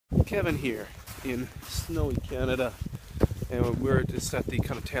Kevin here in snowy Canada, and we're just at the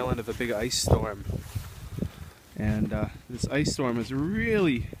kind of tail end of a big ice storm. And this ice storm has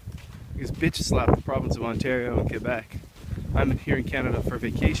really bitch slapped the province of Ontario and Quebec. I'm here in Canada for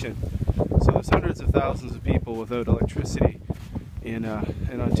vacation, so there's hundreds of thousands of people without electricity in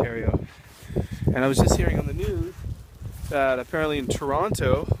Ontario. And I was just hearing on the news that apparently in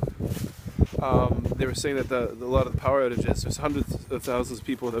Toronto, they were saying that a lot of the power outages, there's hundreds of thousands of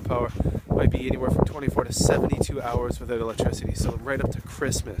people without power, might be anywhere from 24 to 72 hours without electricity. So right up to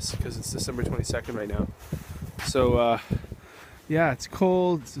Christmas, because it's December 22nd right now. So yeah, it's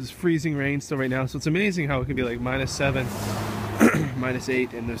cold, it's freezing rain still right now. So it's amazing how it can be like -7,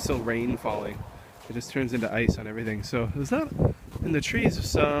 -8, and there's still rain falling. It just turns into ice on everything. So there's not in the trees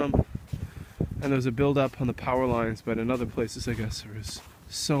some, and there's a buildup on the power lines, but in other places I guess there was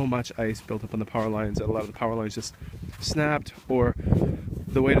so much ice built up on the power lines that a lot of the power lines just snapped, or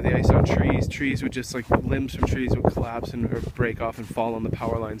the weight of the ice on trees would just, like, limbs from trees would collapse and or break off and fall on the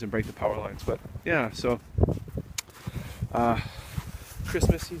power lines and break the power lines. But yeah, so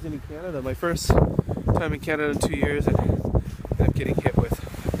Christmas season in Canada, my first time in Canada in 2 years, and ended up getting hit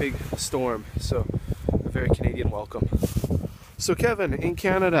with a big storm, so a very Canadian welcome. So Kevin in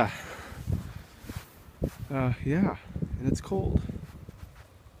Canada, yeah, and it's cold.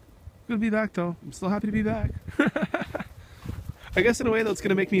 Good to be back though. I'm still happy to be back. I guess in a way that's going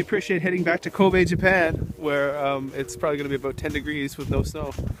to make me appreciate heading back to Kobe, Japan, where it's probably going to be about 10 degrees with no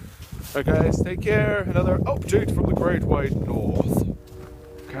snow. Alright guys, take care. Another update from the Great White North.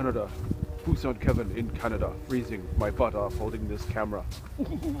 Canada. BusanKevin in Canada. Freezing my butt off holding this camera.